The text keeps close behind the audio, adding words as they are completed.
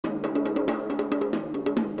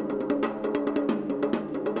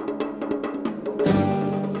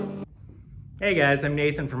Hey guys, I'm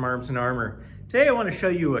Nathan from Arms and Armor. Today I want to show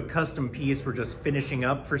you a custom piece we're just finishing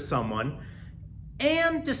up for someone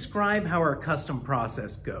and describe how our custom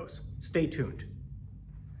process goes. Stay tuned.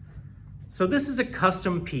 So this is a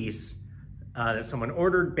custom piece that someone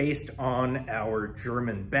ordered based on our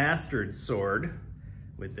German bastard sword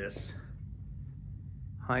with this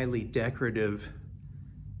highly decorative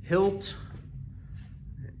hilt,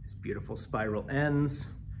 these beautiful spiral ends.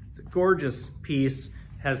 It's a gorgeous piece.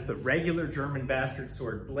 Has the regular German bastard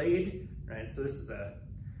sword blade, right? So this is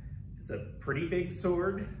it's a pretty big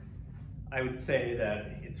sword. I would say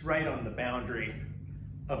that it's right on the boundary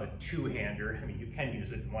of a two-hander. I mean, you can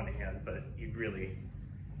use it in one hand, but you'd really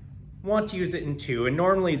want to use it in two. And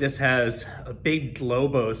normally this has a big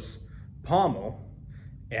globose pommel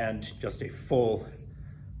and just a full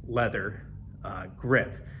leather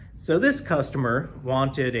grip. So this customer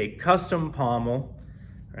wanted a custom pommel,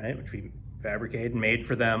 right, which we fabricated and made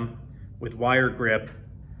for them with wire grip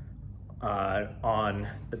on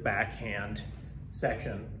the backhand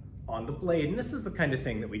section on the blade. And this is the kind of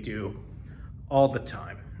thing that we do all the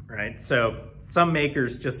time, right? So some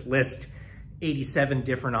makers just list 87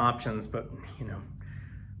 different options, but you know,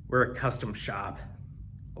 we're a custom shop.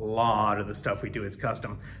 A lot of the stuff we do is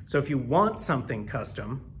custom. So if you want something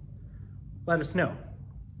custom, let us know.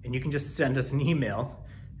 And you can just send us an email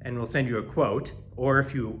and we'll send you a quote. Or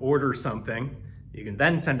if you order something, you can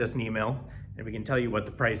then send us an email and we can tell you what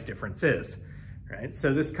the price difference is, right?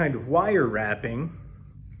 So this kind of wire wrapping,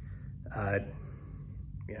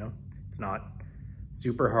 you know, it's not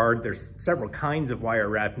super hard. There's several kinds of wire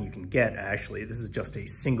wrapping you can get, actually. This is just a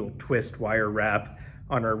single twist wire wrap.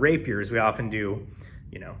 On our rapiers, we often do,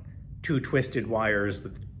 you know, two twisted wires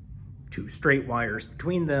with two straight wires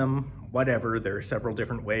between them, whatever. There are several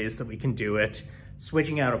different ways that we can do it.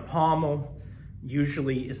 Switching out a pommel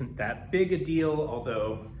usually isn't that big a deal,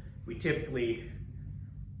 although we typically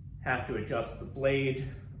have to adjust the blade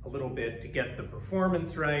a little bit to get the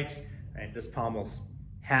performance right. And this pommel's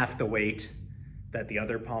half the weight that the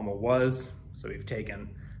other pommel was, so we've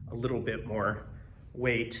taken a little bit more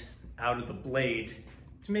weight out of the blade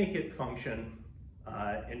to make it function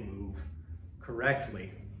and move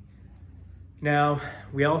correctly. Now,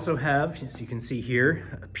 we also have, as you can see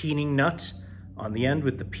here, a peening nut on the end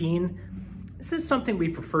with the peen. This is something we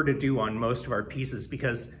prefer to do on most of our pieces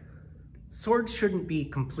because swords shouldn't be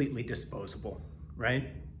completely disposable, right?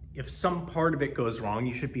 If some part of it goes wrong,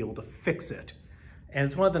 you should be able to fix it. And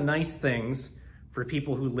it's one of the nice things for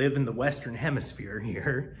people who live in the Western Hemisphere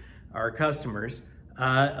here, our customers,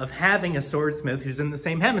 of having a swordsmith who's in the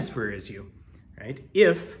same hemisphere as you, right?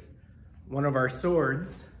 If one of our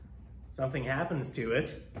swords, something happens to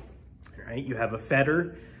it, right? You have a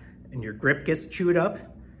fetter and your grip gets chewed up,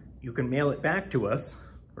 you can mail it back to us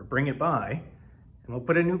or bring it by and we'll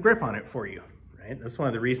put a new grip on it for you, right? That's one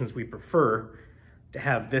of the reasons we prefer to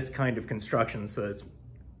have this kind of construction, so it's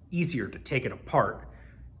easier to take it apart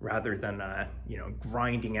rather than, you know,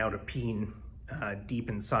 grinding out a peen deep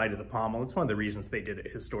inside of the pommel. It's one of the reasons they did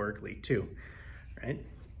it historically too, right?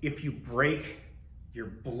 If you break your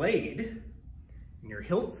blade and your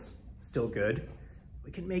hilt's still good,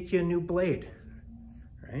 we can make you a new blade,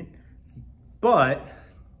 right? But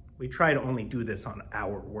we try to only do this on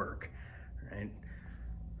our work, right?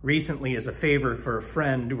 Recently, as a favor for a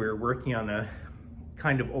friend, we were working on a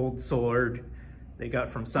kind of old sword they got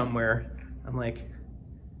from somewhere. I'm like,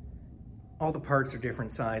 all the parts are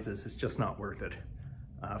different sizes. It's just not worth it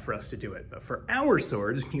for us to do it. But for our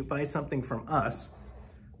swords, when you buy something from us,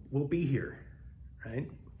 we'll be here, right?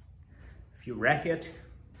 If you wreck it,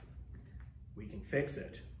 we can fix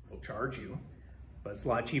it. We'll charge you, but it's a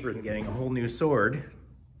lot cheaper than getting a whole new sword.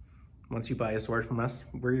 Once you buy a sword from us,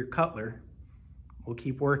 we're your cutler. We'll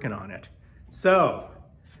keep working on it. So,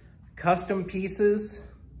 custom pieces,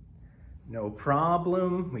 no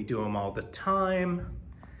problem. We do them all the time.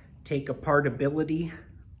 Take apartability,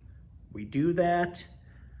 we do that.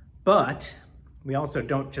 But we also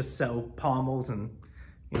don't just sell pommels and,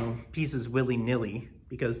 you know, pieces willy-nilly,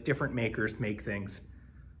 because different makers make things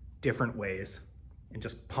different ways. And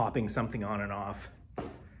just popping something on and off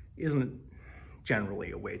isn't generally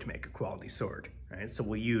a way to make a quality sword, right? So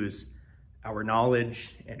we'll use our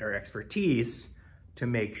knowledge and our expertise to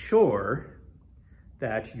make sure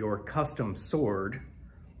that your custom sword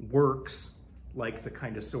works like the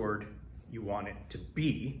kind of sword you want it to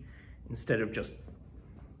be, instead of just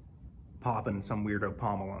popping some weirdo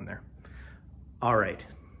pommel on there. All right,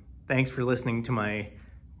 thanks for listening to my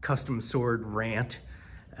custom sword rant.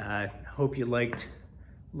 Hope you liked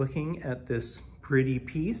looking at this pretty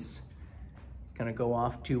piece. It's gonna go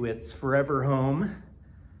off to its forever home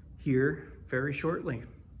here very shortly.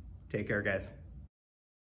 Take care, guys.